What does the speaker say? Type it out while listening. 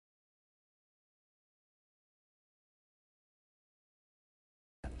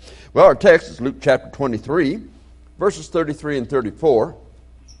Well, our text is Luke chapter 23, verses 33 and 34.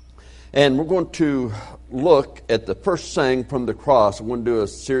 And we're going to look at the first saying from the cross. We're going to do a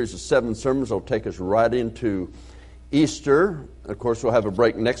series of 7 sermons that will take us right into Easter. Of course, we'll have a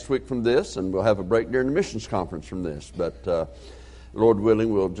break next week from this, and we'll have a break during the missions conference from this. But Lord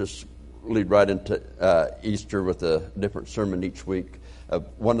willing, we'll just lead right into Easter with a different sermon each week of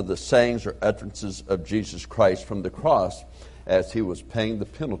one of the sayings or utterances of Jesus Christ from the cross as he was paying the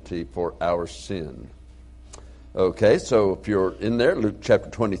penalty for our sin. Okay, so if you're in there, Luke chapter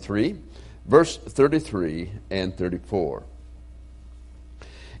 23, verse 33 and 34.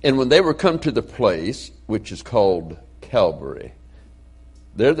 And when they were come to the place which is called Calvary,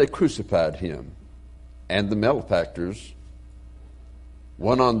 there they crucified him and the malefactors,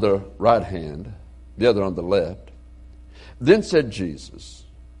 one on the right hand, the other on the left. Then said Jesus,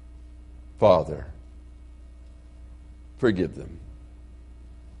 Father, forgive them,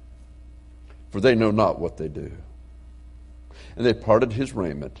 for they know not what they do. And they parted his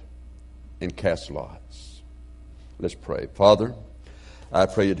raiment and cast lots. Let's pray. Father, I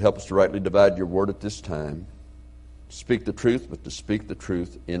pray you'd help us to rightly divide your word at this time. Speak the truth, but to speak the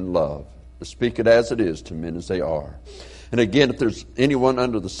truth in love. To speak it as it is to men as they are. And again, if there's anyone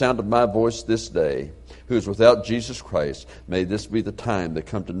under the sound of my voice this day who is without Jesus Christ, may this be the time they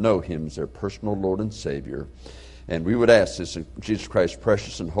come to know him as their personal Lord and Savior. And we would ask this in Jesus Christ's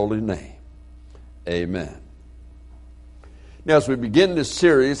precious and holy name. Amen. Now, as we begin this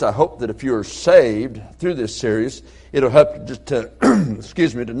series, I hope that if you are saved through this series, it'll help you just to,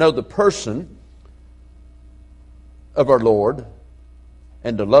 to know the person of our Lord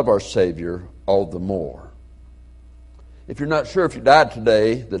and to love our Savior all the more. If you're not sure if you died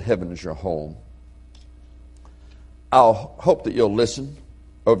today that heaven is your home, I'll hope that you'll listen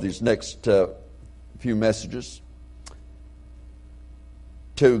over these next few messages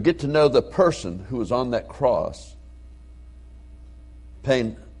to get to know the person who was on that cross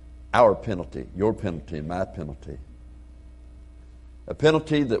paying our penalty, your penalty, my penalty. A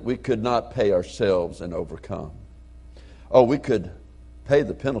penalty that we could not pay ourselves and overcome. Oh, we could pay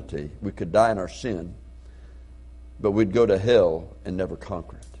the penalty. We could die in our sin, but we'd go to hell and never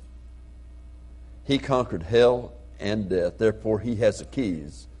conquer it. He conquered hell and death. Therefore, he has the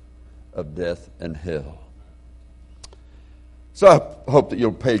keys of death and hell. So I hope that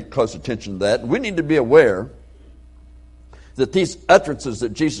you'll pay close attention to that. We need to be aware that these utterances that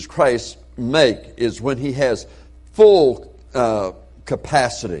Jesus Christ make is when he has full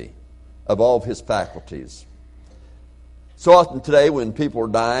capacity of all of his faculties. So often today when people are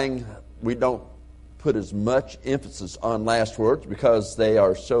dying, we don't put as much emphasis on last words because they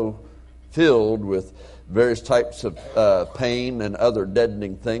are so filled with various types of pain and other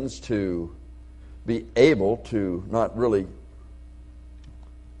deadening things to be able to not really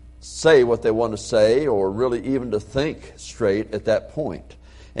say what they want to say or really even to think straight at that point.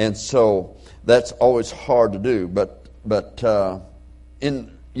 And so that's always hard to do. But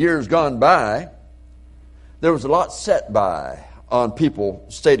in years gone by, there was a lot set by on people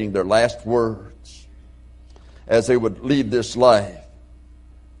stating their last words as they would leave this life.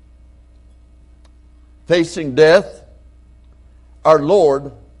 Facing death, our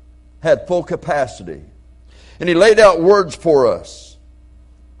Lord had full capacity. And he laid out words for us.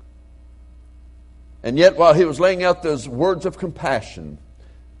 And yet, while he was laying out those words of compassion,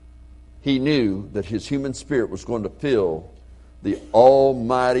 he knew that his human spirit was going to feel the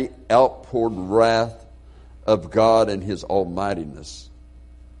almighty outpoured wrath of God and his almightiness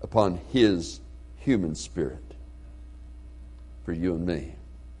upon his human spirit for you and me.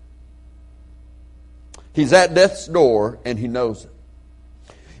 He's at death's door, and he knows it.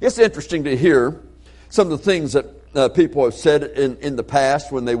 It's interesting to hear some of the things that people have said in the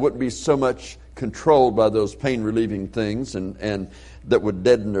past when they wouldn't be so much controlled by those pain-relieving things and that would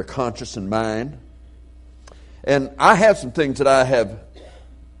deaden their conscience and mind. And I have some things that I have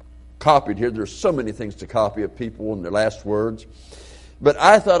copied here. There's so many things to copy of people and their last words. But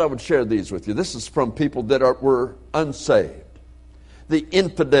I thought I would share these with you. This is from people that were unsaved. The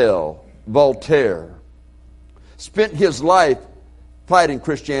infidel, Voltaire, spent his life fighting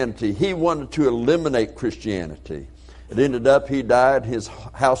Christianity. He wanted to eliminate Christianity. It ended up he died, his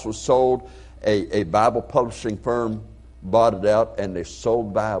house was sold, a Bible publishing firm bought it out, and they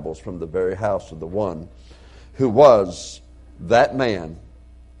sold Bibles from the very house of the one who was that man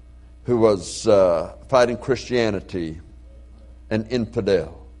who was fighting Christianity, an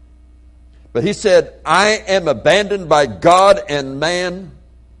infidel. But he said, I am abandoned by God and man.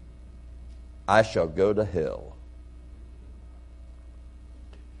 I shall go to hell.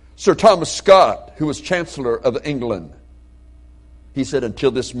 Sir Thomas Scott, who was Chancellor of England, He said,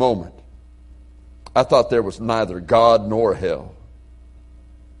 until this moment, I thought there was neither God nor hell.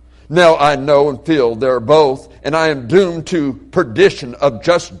 Now I know and feel there are both, and I am doomed to perdition of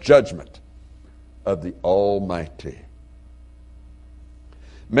just judgment of the Almighty.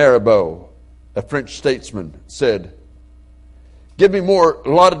 Mirabeau, a French statesman, said, give me more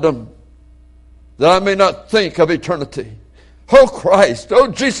lauderdom that I may not think of eternity. Oh Christ, oh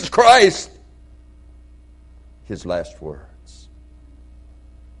Jesus Christ. His last words.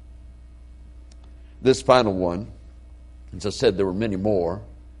 This final one, as I said, there were many more,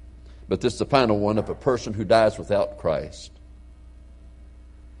 but this is the final one of a person who dies without Christ.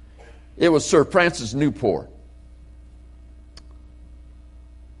 It was Sir Francis Newport.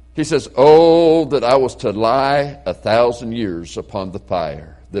 He says, oh, that I was to lie 1,000 years upon the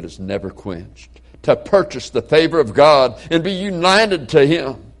fire that is never quenched, to purchase the favor of God and be united to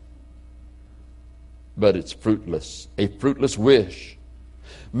Him. But it's fruitless, a fruitless wish.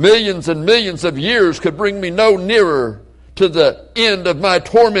 Millions and millions of years could bring me no nearer to the end of my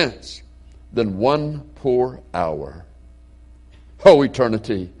torments than one poor hour. Oh,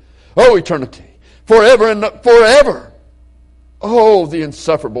 eternity! Oh, eternity! Forever and forever! Oh, the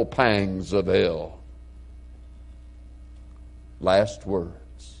insufferable pangs of hell. Last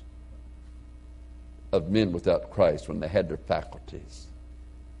words of men without Christ when they had their faculties.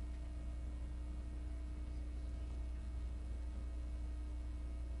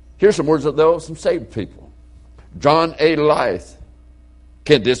 Here's some words of those some saved people. John A. Lythe.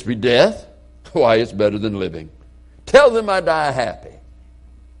 Can this be death? Why, it's better than living. Tell them I die happy.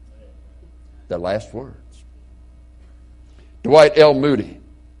 The last words. Dwight L. Moody.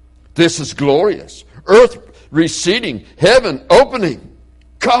 This is glorious. Earth receding, heaven opening,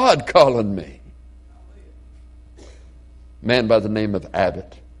 God calling me. Man by the name of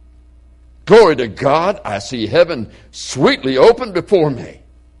Abbott. Glory to God, I see heaven sweetly open before me.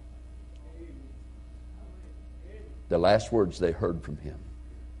 The last words they heard from him.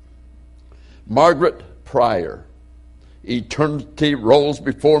 Margaret Pryor. Eternity rolls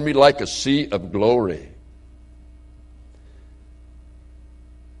before me like a sea of glory.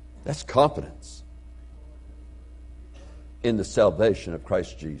 That's confidence in the salvation of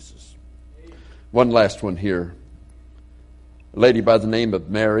Christ Jesus. One last one here. A lady by the name of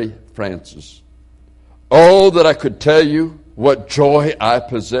Mary Frances. Oh, that I could tell you what joy I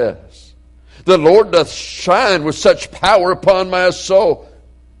possess. The Lord doth shine with such power upon my soul.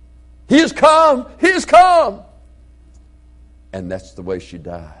 He is come! He is come! And that's the way she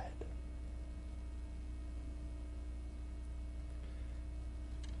died.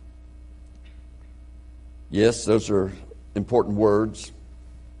 Yes, those are important words,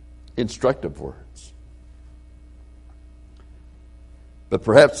 instructive words. But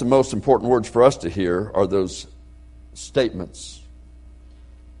perhaps the most important words for us to hear are those statements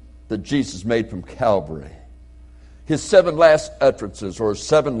that Jesus made from Calvary. His 7 last utterances, or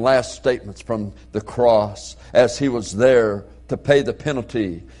 7 last statements from the cross as he was there to pay the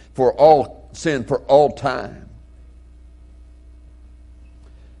penalty for all sin for all time.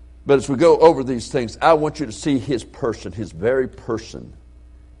 But as we go over these things, I want you to see his person, his very person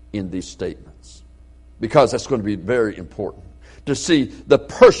in these statements. Because that's going to be very important. To see the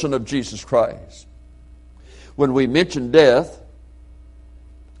person of Jesus Christ. When we mention death,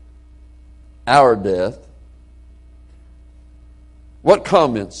 our death, what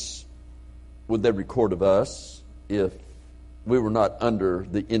comments would they record of us if we were not under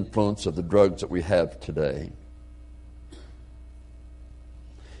the influence of the drugs that we have today?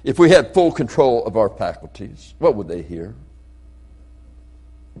 If we had full control of our faculties, what would they hear?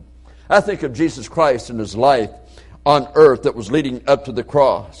 I think of Jesus Christ and his life on earth that was leading up to the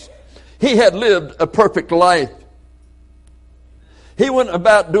cross. He had lived a perfect life. He went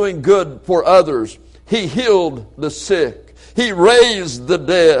about doing good for others. He healed the sick. He raised the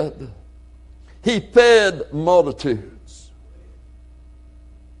dead. He fed multitudes.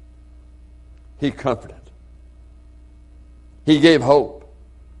 He comforted. He gave hope.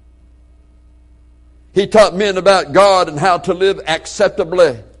 He taught men about God and how to live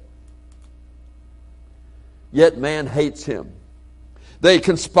acceptably. Yet man hates him. They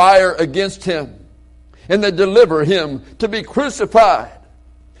conspire against him. And they deliver him to be crucified.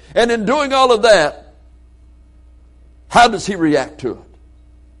 And in doing all of that, how does he react to it?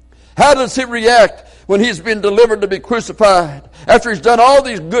 How does he react when he's been delivered to be crucified? After he's done all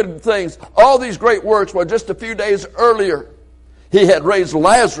these good things, all these great works, well, just a few days earlier, he had raised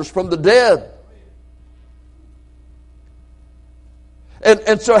Lazarus from the dead.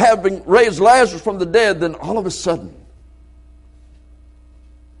 And so having raised Lazarus from the dead, then all of a sudden,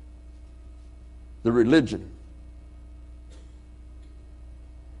 the religion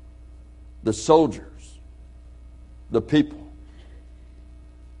the soldiers, the people,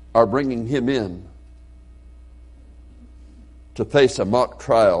 are bringing him in to face a mock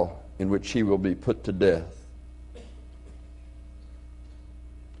trial in which he will be put to death.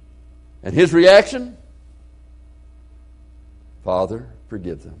 And his reaction? Father,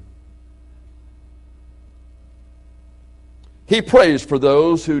 forgive them. He prays for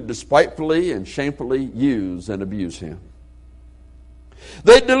those who despitefully and shamefully use and abuse him.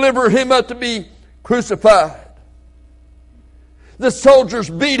 They deliver him up to be crucified. The soldiers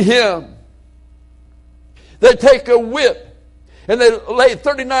beat him. They take a whip and they lay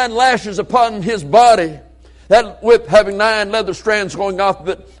 39 lashes upon his body. That whip having 9 leather strands going off of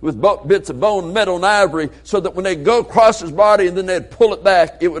it with bits of bone, metal, and ivory, so that when they go across his body and then they'd pull it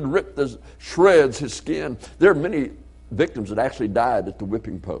back, it would rip the shreds, his skin. There are many victims that actually died at the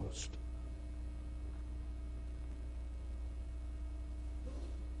whipping post.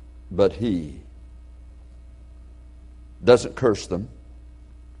 But he doesn't curse them.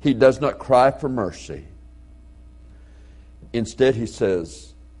 He does not cry for mercy. Instead, he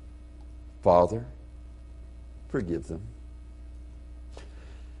says, Father, forgive them.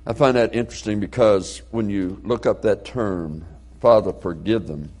 I find that interesting because when you look up that term, Father, forgive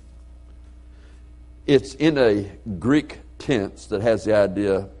them, it's in a Greek tense that has the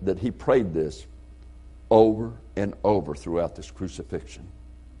idea that he prayed this over and over throughout this crucifixion.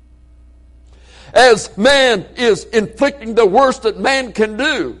 As man is inflicting the worst that man can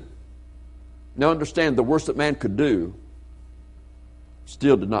do. Now understand, the worst that man could do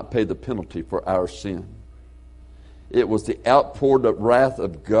still did not pay the penalty for our sin. It was the outpoured wrath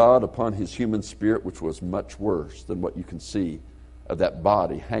of God upon his human spirit, which was much worse than what you can see of that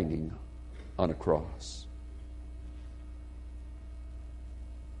body hanging on a cross.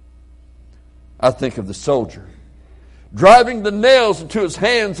 I think of the soldier driving the nails into his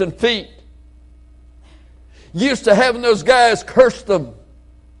hands and feet. Used to having those guys curse them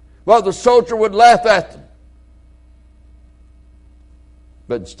while the soldier would laugh at them.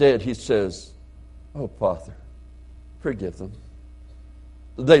 But instead he says, oh, Father, forgive them.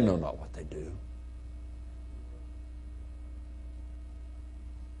 They know not what they do.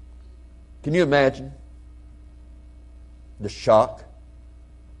 Can you imagine the shock?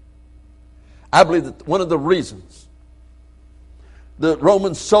 I believe that one of the reasons the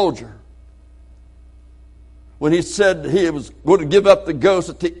Roman soldier, when he said he was going to give up the ghost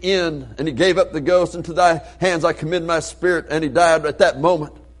at the end, and he gave up the ghost, into thy hands I commend my spirit, and he died at that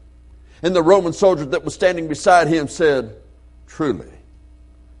moment. And the Roman soldier that was standing beside him said, truly,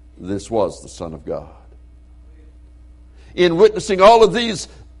 this was the Son of God. In witnessing all of these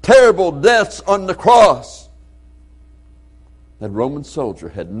terrible deaths on the cross, that Roman soldier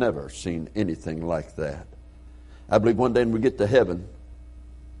had never seen anything like that. I believe one day when we get to heaven,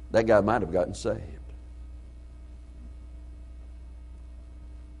 that guy might have gotten saved.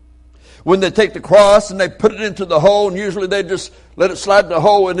 When they take the cross and they put it into the hole, and usually they just let it slide in the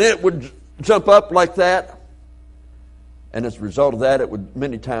hole and it would jump up like that. And as a result of that, it would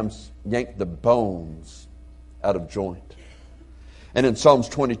many times yank the bones out of joint. And in Psalms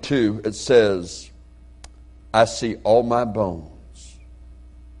 22, it says, I see all my bones.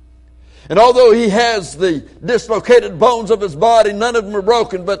 And although he has the dislocated bones of his body, none of them are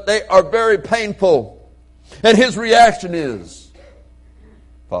broken, but they are very painful. And his reaction is,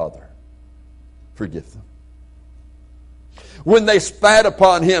 Father, forgive them. When they spat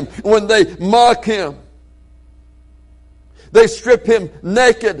upon him, when they mock him, they strip him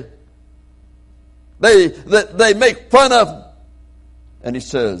naked, they make fun of him, and he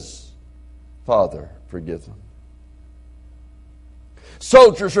says, Father, forgive them.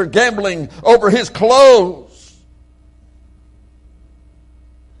 Soldiers are gambling over his clothes,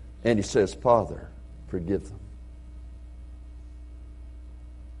 and he says, Father, forgive them.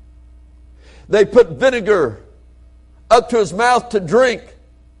 They put vinegar up to his mouth to drink.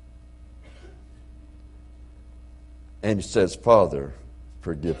 And he says, Father,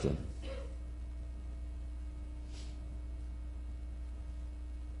 forgive them.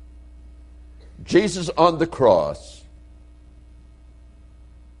 Jesus on the cross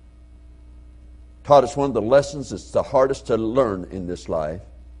taught us one of the lessons that's the hardest to learn in this life,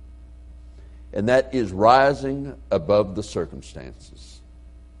 and that is rising above the circumstances.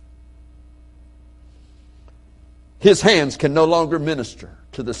 His hands can no longer minister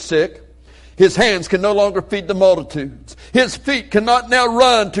to the sick. His hands can no longer feed the multitudes. His feet cannot now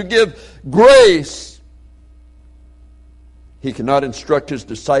run to give grace. He cannot instruct his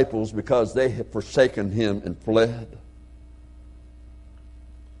disciples because they have forsaken him and fled.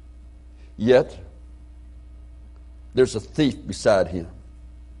 Yet, there's a thief beside him.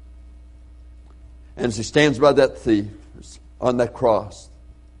 And as he stands by that thief on that cross,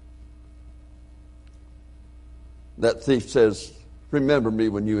 that thief says, "Remember me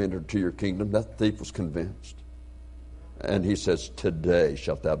when you enter into your kingdom." That thief was convinced. And he says, "Today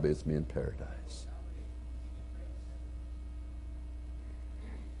shalt thou be with me in paradise."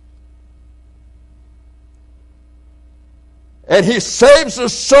 And he saves a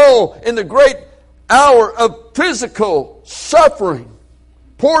soul in the great hour of physical suffering.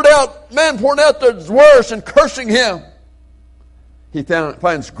 Poured out the worst and cursing him. He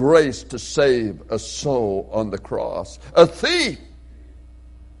finds grace to save a soul on the cross. A thief.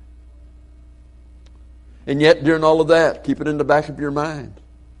 And yet, during all of that, keep it in the back of your mind,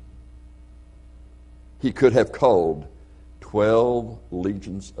 he could have called 12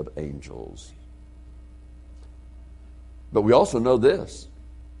 legions of angels. But we also know this.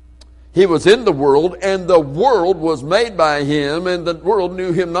 He was in the world, and the world was made by him, and the world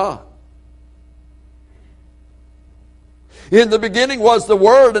knew him not. In the beginning was the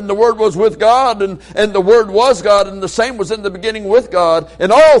Word, and the Word was with God, and the Word was God, and the same was in the beginning with God,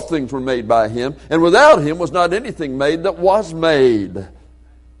 and all things were made by him, and without him was not anything made that was made.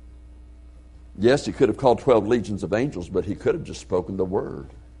 Yes, he could have called 12 legions of angels, but he could have just spoken the Word.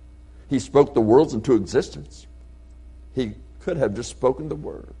 He spoke the worlds into existence. He could have just spoken the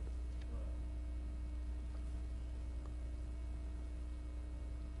Word.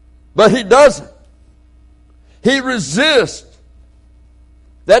 But he doesn't. He resists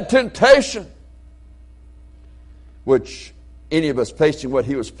that temptation, which any of us facing what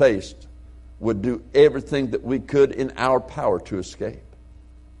he was faced would do everything that we could in our power to escape.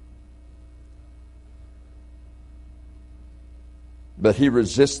 But he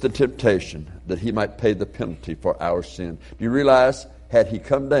resists the temptation that he might pay the penalty for our sin. Do you realize, had he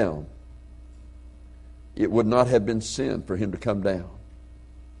come down, it would not have been sin for him to come down.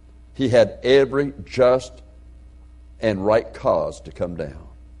 He had every just and right cause to come down.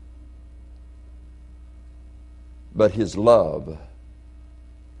 But his love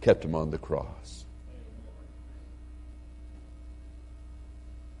kept him on the cross.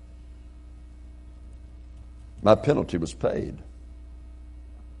 My penalty was paid.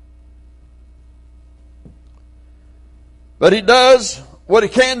 But he does what he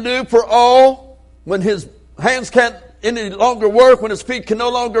can do for all when his hands can't any longer work, when his feet can no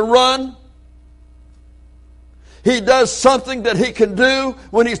longer run. He does something that he can do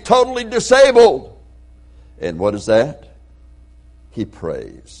when he's totally disabled. And what is that? He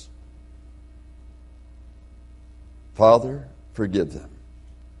prays. Father, forgive them.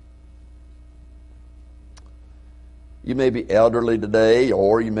 You may be elderly today,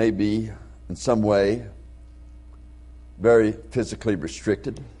 or you may be in some way very physically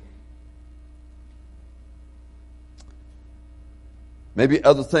restricted. Maybe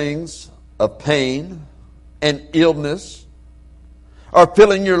other things of pain and illness are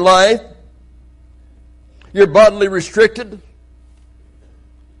filling your life. You're bodily restricted,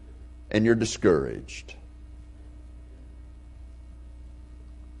 and you're discouraged.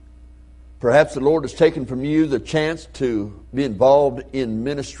 Perhaps the Lord has taken from you the chance to be involved in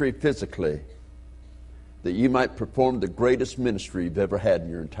ministry physically, that you might perform the greatest ministry you've ever had in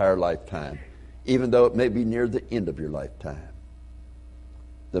your entire lifetime, even though it may be near the end of your lifetime.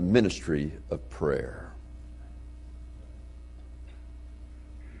 The ministry of prayer.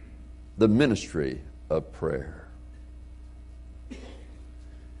 The ministry of prayer.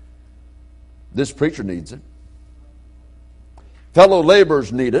 This preacher needs it. Fellow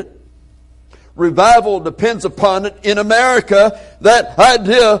laborers need it. Revival depends upon it. In America, that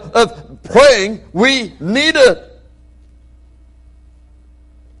idea of praying, we need it.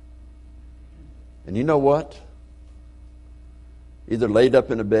 And you know what? Either laid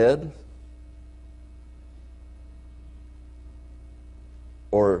up in a bed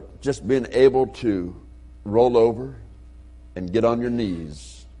or just being able to roll over and get on your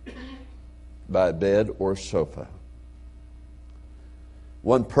knees by a bed or a sofa.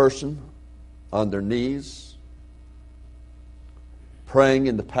 One person on their knees praying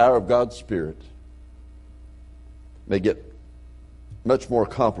in the power of God's Spirit may get much more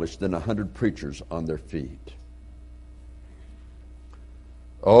accomplished than 100 preachers on their feet.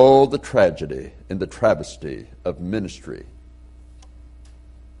 Oh, the tragedy and the travesty of ministry,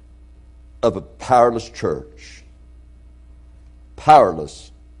 of a powerless church.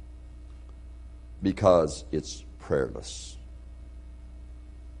 Powerless because it's prayerless.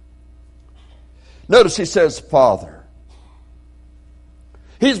 Notice he says, Father.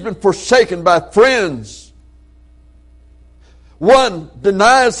 He's been forsaken by friends. One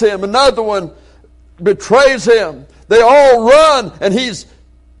denies him, another one betrays him. They all run, and he's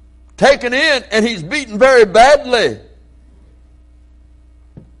taken in and he's beaten very badly.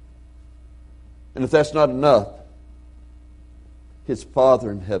 And if that's not enough, his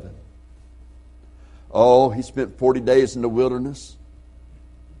Father in heaven. Oh, he spent 40 days in the wilderness.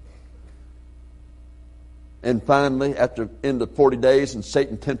 And finally, after in the 40 days and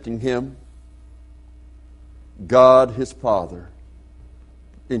Satan tempting him, God, his Father,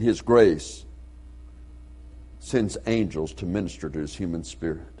 in his grace, sends angels to minister to his human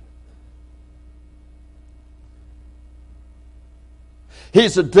spirit.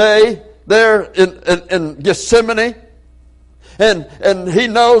 He's a day there in Gethsemane, and he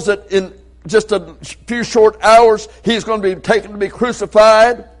knows that in just a few short hours he's going to be taken to be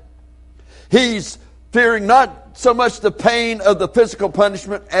crucified. He's fearing not so much the pain of the physical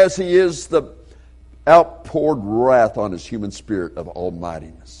punishment as he is the outpoured wrath on his human spirit of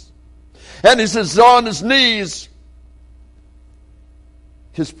almightiness. And he says on his knees,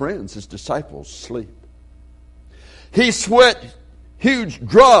 his friends, his disciples, sleep. He sweat huge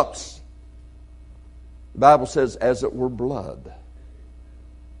drops. The Bible says, as it were blood.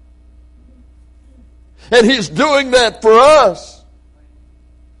 And he's doing that for us.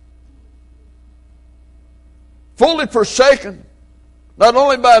 Fully forsaken, not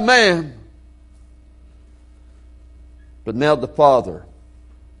only by man, but now the Father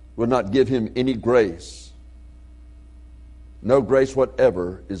will not give him any grace. No grace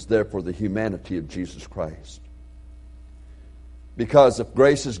whatever is there for the humanity of Jesus Christ. Because if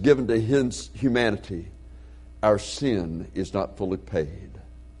grace is given to his humanity, our sin is not fully paid.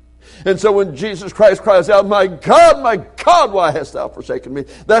 And so when Jesus Christ cries out, my God, why hast thou forsaken me?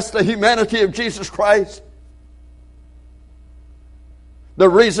 That's the humanity of Jesus Christ. The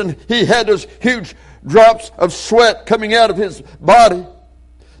reason he had those huge drops of sweat coming out of his body,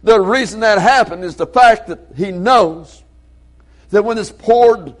 the reason that happened is the fact that he knows that when this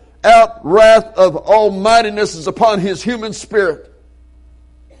poured out wrath of almightiness is upon his human spirit,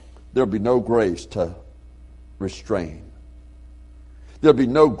 there'll be no grace to restrain. There'll be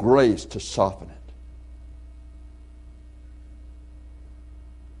no grace to soften it.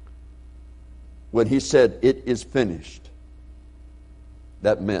 When he said, it is finished,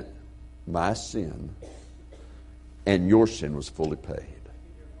 that meant my sin and your sin was fully paid.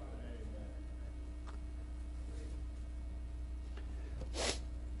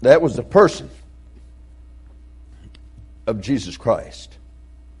 That was the person of Jesus Christ.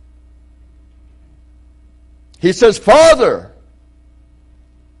 He says, Father,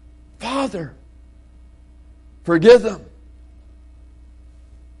 forgive them.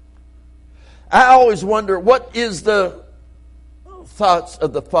 I always wonder, what is the thoughts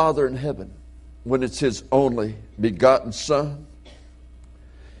of the Father in heaven when it's his only begotten Son?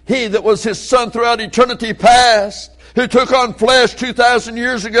 He that was his Son throughout eternity past, who took on flesh 2,000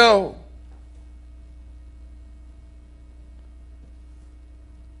 years ago.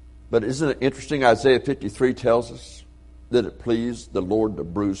 But isn't it interesting, Isaiah 53 tells us that it pleased the Lord to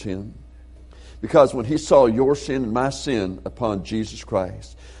bruise him? Because when he saw your sin and my sin upon Jesus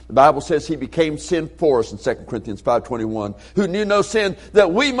Christ, the Bible says he became sin for us in 2 Corinthians 5:21, who knew no sin,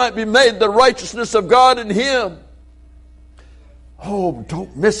 that we might be made the righteousness of God in him. Oh,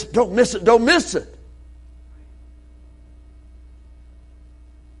 don't miss it, don't miss it, don't miss it.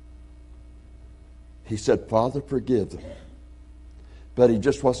 He said, Father, forgive them. But he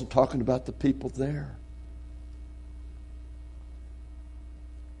just wasn't talking about the people there.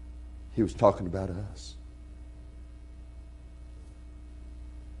 He was talking about us.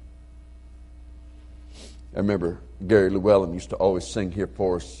 I remember Gary Llewellyn used to always sing here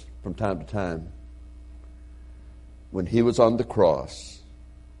for us from time to time. When he was on the cross,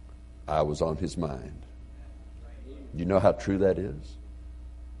 I was on his mind. You know how true that is?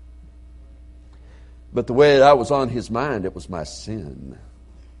 But the way I was on his mind, it was my sin.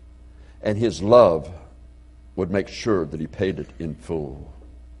 And his love would make sure that he paid it in full.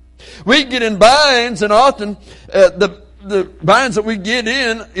 We get in binds, and often the binds that we get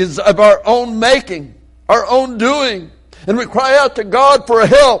in is of our own making, our own doing. And we cry out to God for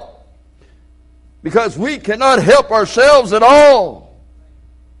help because we cannot help ourselves at all.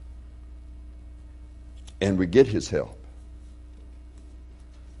 And we get his help.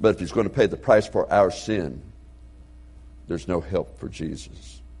 But if he's going to pay the price for our sin, there's no help for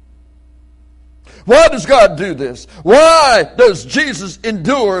Jesus. Why does God do this? Why does Jesus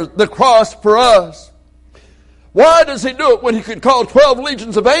endure the cross for us? Why does he do it when he could call 12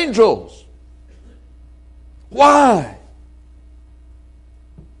 legions of angels? Why?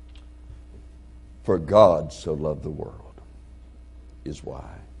 For God so loved the world is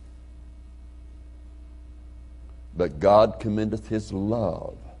why. But God commendeth his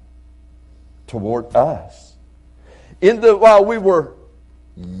love toward us. While we were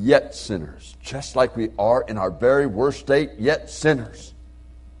yet sinners, just like we are in our very worst state, yet sinners,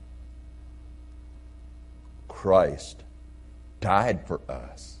 Christ died for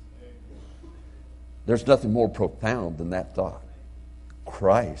us. There's nothing more profound than that thought.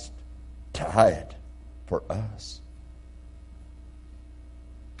 Christ died for us.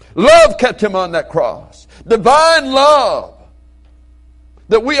 Love kept him on that cross. Divine love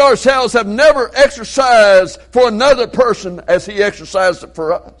that we ourselves have never exercised for another person as he exercised it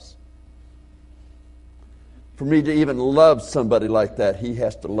for us. For me to even love somebody like that, he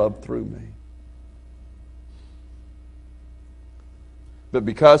has to love through me. But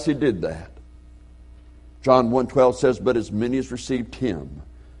because he did that, John 1:12 says, "But as many as received him,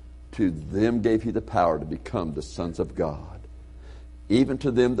 to them gave he the power to become the sons of God, even to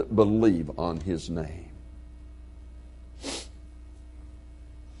them that believe on his name."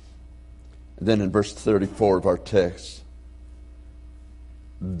 And then in verse 34 of our text,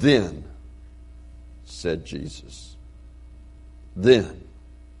 "Then said Jesus." Then.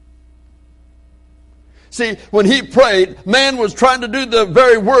 See, when he prayed, man was trying to do the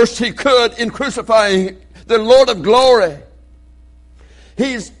very worst he could in crucifying the Lord of glory.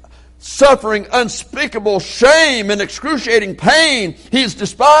 He's suffering unspeakable shame and excruciating pain. He is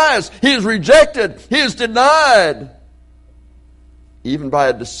despised. He is rejected. He is denied. Even by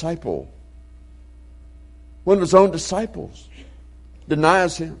a disciple. One of his own disciples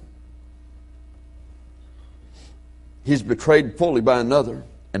denies him. He's betrayed fully by another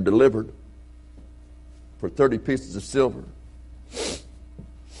and delivered for 30 pieces of silver.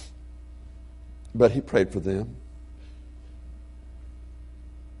 But he prayed for them.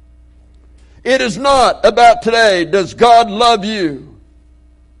 It is not about today, does God love you?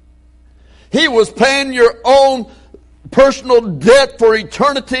 He was paying your own personal debt for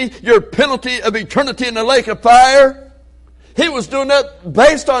eternity, your penalty of eternity in the lake of fire. He was doing that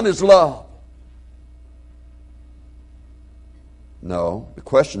based on his love. No, the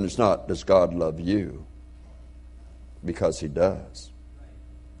question is not, does God love you? Because he does.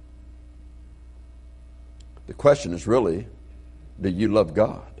 The question is really, do you love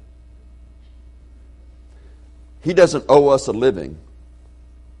God? He doesn't owe us a living,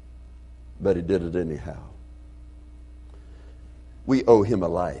 but he did it anyhow. We owe him a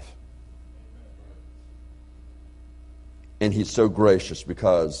life. And he's so gracious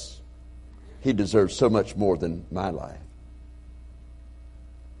because he deserves so much more than my life.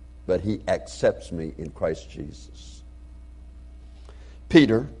 But he accepts me in Christ Jesus.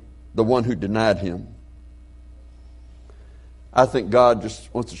 Peter, the one who denied him, I think God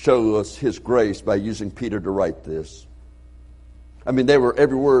just wants to show us his grace by using Peter to write this. I mean, they were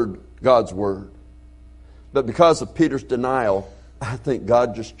every word God's word. But because of Peter's denial, I think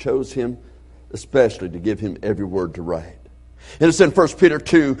God just chose him especially to give him every word to write. And it's in 1 Peter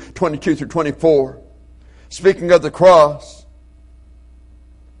 2, 22 through 24. Speaking of the cross,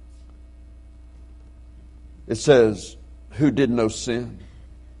 it says, "Who did no sin?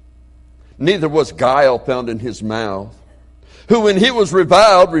 Neither was guile found in his mouth. Who when he was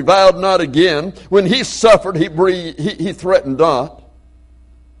reviled not again. When he suffered, he threatened not,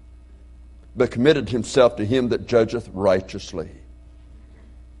 but committed himself to him that judgeth righteously.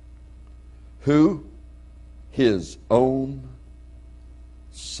 Who his own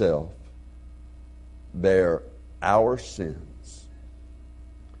self bare our sins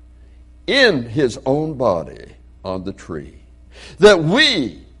in his own body on the tree, that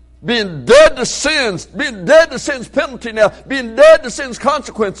we, being dead to sin's penalty now, being dead to sin's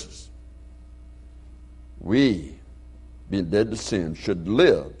consequences, we, being dead to sin, should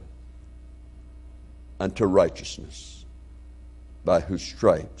live unto righteousness, by whose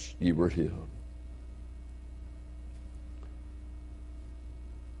stripes ye were healed."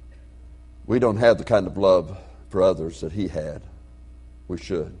 We don't have the kind of love for others that he had. We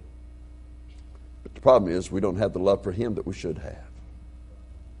should. But the problem is we don't have the love for him that we should have.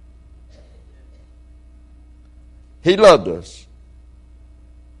 He loved us.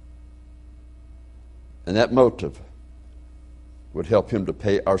 And that motive would help him to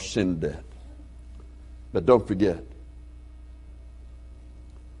pay our sin debt. But don't forget,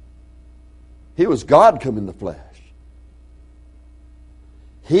 he was God come in the flesh.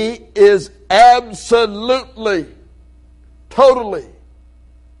 He is absolutely, totally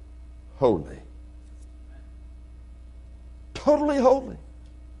holy. Totally holy.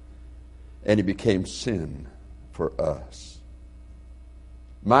 And he became sin for us.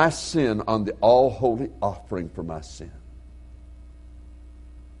 My sin on the all-holy offering for my sin.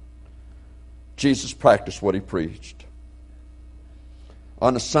 Jesus practiced what he preached.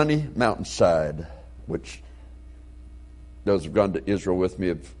 on a sunny mountainside, which those who have gone to Israel with me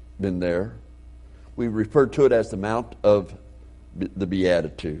have been there. We refer to it as the Mount of the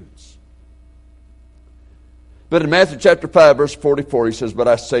Beatitudes. But in Matthew chapter 5, verse 44, he says, "But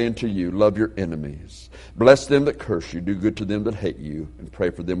I say unto you, love your enemies. Bless them that curse you. Do good to them that hate you. And pray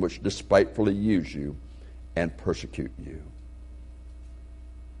for them which despitefully use you and persecute you."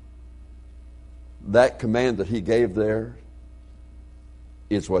 That command that he gave there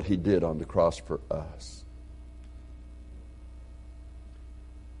is what he did on the cross for us.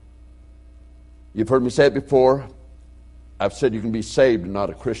 You've heard me say it before. I've said you can be saved and not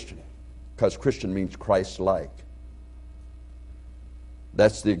a Christian, because Christian means Christ-like.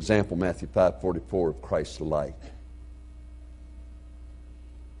 That's the example, Matthew 5:44, of Christ-like.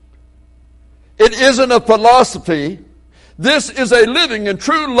 It isn't a philosophy. This is a living and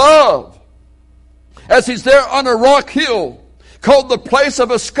true love. As he's there on a rock hill called the place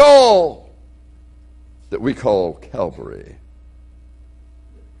of a skull that we call Calvary.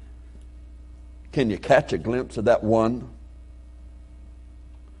 Can you catch a glimpse of that one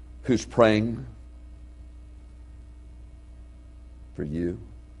who's praying for you,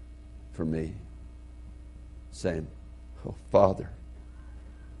 for me, saying, "Oh, Father,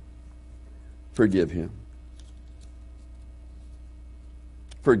 forgive him.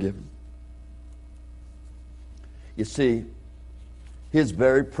 Forgive him." You see, his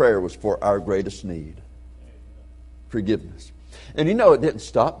very prayer was for our greatest need. Forgiveness. And you know, it didn't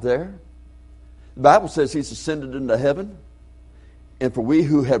stop there. The Bible says he's ascended into heaven. And for we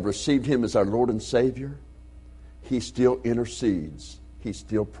who have received him as our Lord and Savior, he still intercedes. He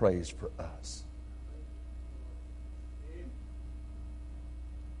still prays for us.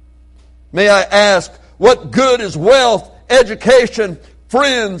 May I ask, what good is wealth, education,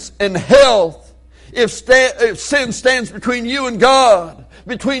 friends, and health if sin stands between you and God,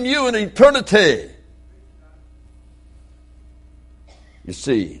 between you and eternity? You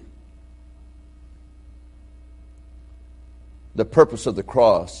see, the purpose of the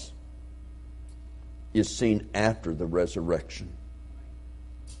cross is seen after the resurrection.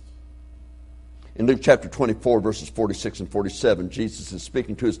 In Luke chapter 24, verses 46 and 47, Jesus is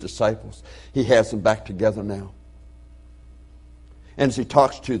speaking to his disciples. He has them back together now. And as he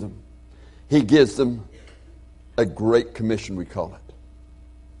talks to them, he gives them a great commission, we call it.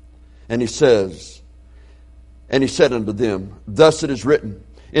 And he says, "And he said unto them, Thus it is written,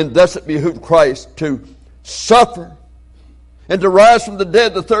 and thus it behooved Christ to suffer and to rise from the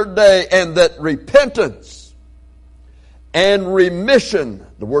dead the third day, and that repentance and remission,"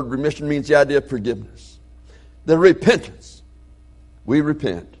 the word remission means the idea of forgiveness. The repentance, we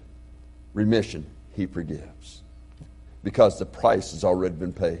repent. Remission, he forgives. Because the price has already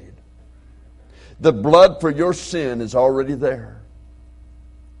been paid. The blood for your sin is already there.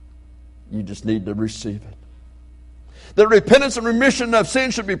 You just need to receive it. The repentance and remission of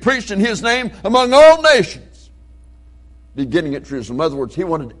sin should be preached in his name among all nations, beginning at Jerusalem. In other words, he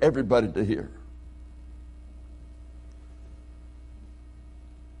wanted everybody to hear.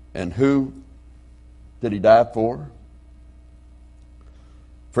 And who did he die for?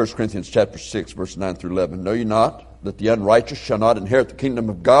 1 Corinthians chapter 6, verse 9 through 11. "Know ye not that the unrighteous shall not inherit the kingdom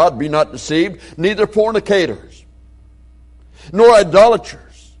of God? Be not deceived, neither fornicators, nor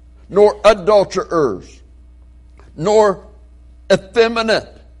idolaters, nor adulterers, nor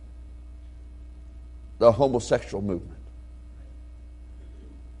effeminate," the homosexual movement,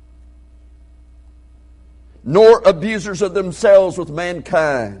 "nor abusers of themselves with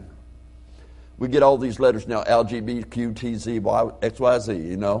mankind." We get all these letters now, LGBTQTZ, XYZ,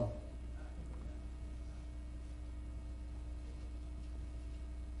 you know.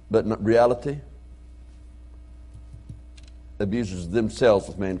 But in reality, abusers of themselves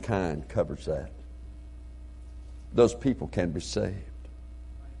with mankind covers that. Those people can be saved.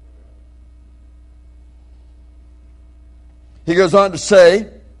 He goes on to say,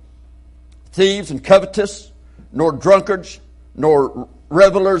 "Thieves and covetous, nor drunkards, nor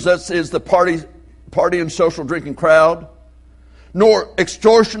revelers," that is the party and social drinking crowd, "nor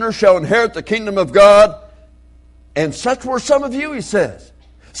extortioners shall inherit the kingdom of God. And such were some of you," he says.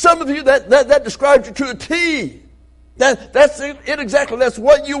 Some of you, that describes you to a T. That's it exactly. That's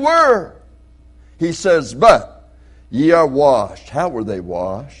what you were. He says, "But ye are washed." How were they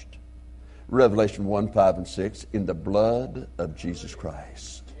washed? Revelation 1, 5, and 6, "in the blood of Jesus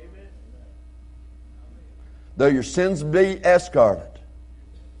Christ." "Though your sins be as scarlet,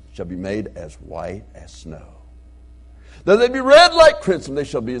 shall be made as white as snow. Though they be red like crimson, they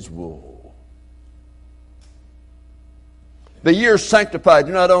shall be as wool." But ye are sanctified.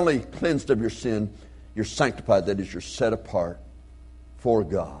 You're not only cleansed of your sin, you're sanctified. That is, you're set apart for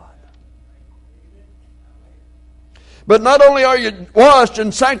God. But not only are you washed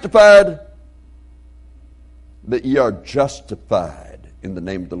and sanctified, but ye are justified in the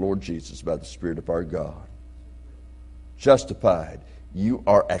name of the Lord Jesus by the Spirit of our God. Justified. You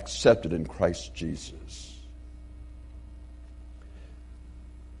are accepted in Christ Jesus.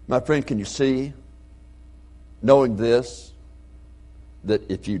 My friend, can you see, knowing this, that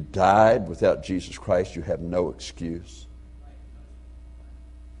if you died without Jesus Christ, you have no excuse?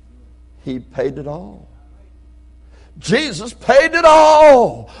 He paid it all. Jesus paid it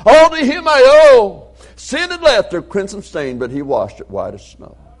all. All to Him I owe. Sin had left a crimson stain, but He washed it white as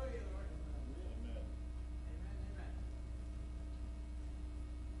snow.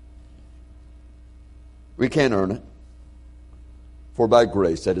 We can't earn it. For by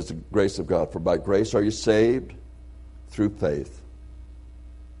grace, that is the grace of God, for by grace are you saved through faith.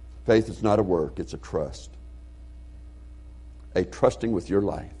 Faith is not a work, it's a trust. A trusting with your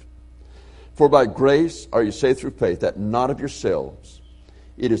life. For by grace are you saved through faith, that not of yourselves.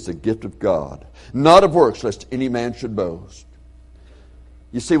 It is the gift of God, not of works, lest any man should boast.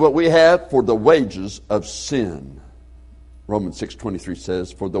 You see what we have? For the wages of sin. Romans 6:23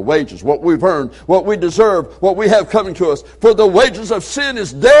 says, for the wages, what we've earned, what we deserve, what we have coming to us, for the wages of sin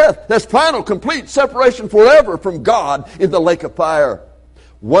is death. That's final, complete separation forever from God in the lake of fire.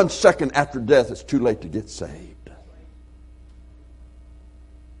 1 second after death, it's too late to get saved.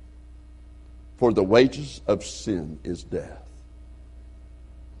 For the wages of sin is death.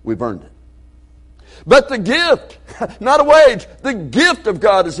 We've earned it. But the gift, not a wage, the gift of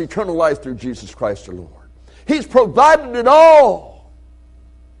God is eternal life through Jesus Christ our Lord. He's provided it all.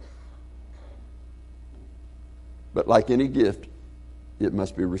 But like any gift, it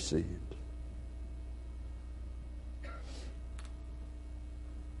must be received.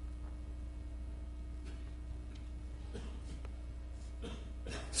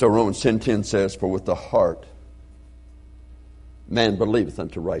 So Romans 10:10 says, for with the heart man believeth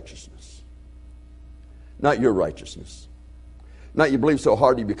unto righteousness. Not your righteousness. Not you believe so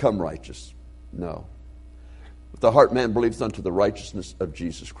hard you become righteous. No. With the heart man believeth unto the righteousness of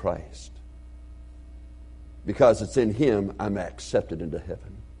Jesus Christ. Because it's in Him I'm accepted into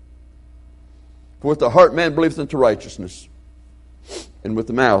heaven. For with the heart man believeth unto righteousness, and with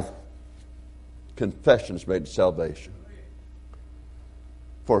the mouth confession is made to salvation.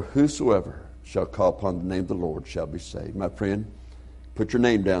 For whosoever shall call upon the name of the Lord shall be saved. My friend, put your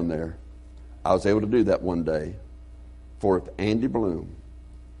name down there. I was able to do that one day. For if Andy Bloom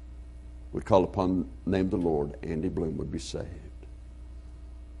would call upon the name of the Lord, Andy Bloom would be saved.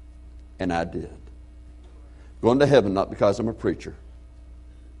 And I did. Going to heaven not because I'm a preacher.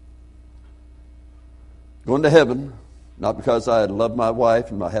 Going to heaven not because I love my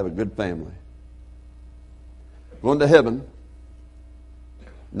wife and I have a good family. Going to heaven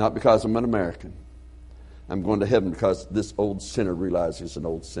not because I'm an American. I'm going to heaven because this old sinner realized he's an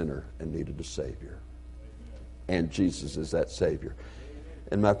old sinner and needed a Savior. And Jesus is that Savior.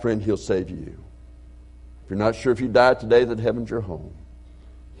 And my friend, He'll save you. If you're not sure if you die today that heaven's your home,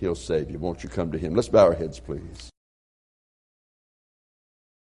 He'll save you. Won't you come to Him? Let's bow our heads, please.